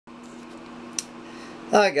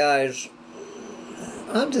Hi guys,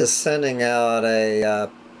 I'm just sending out a,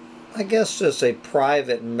 I guess just a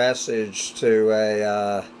private message to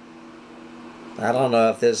I don't know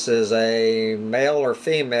if this is a male or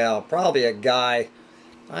female, probably a guy.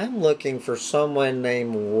 I'm looking for someone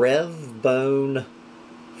named Revbone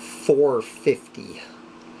 450.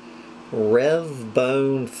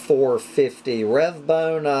 Revbone 450.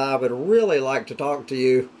 Revbone, I would really like to talk to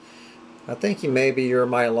you. I think you're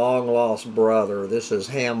my long-lost brother. This is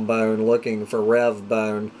Hambone looking for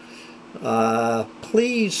Revbone.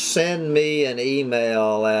 Please send me an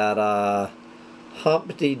email at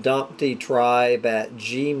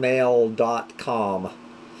humptydumptytribe@gmail.com.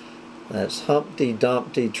 That's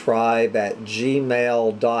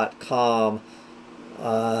humptydumptytribe@gmail.com.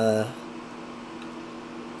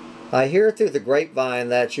 I hear through the grapevine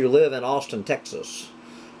that you live in Austin, Texas.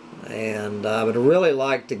 And I would really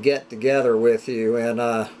like to get together with you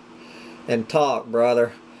and talk,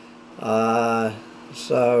 brother.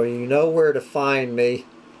 So you know where to find me.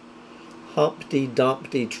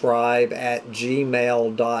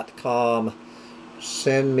 humptydumptytribe@gmail.com.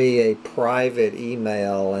 Send me a private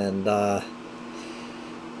email and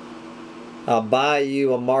I'll buy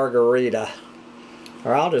you a margarita.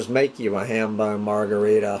 Or I'll just make you a Hambone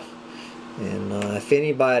margarita. And if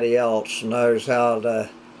anybody else knows how to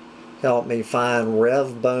help me find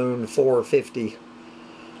Revbone 450,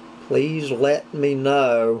 please let me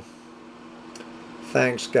know.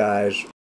 Thanks, guys.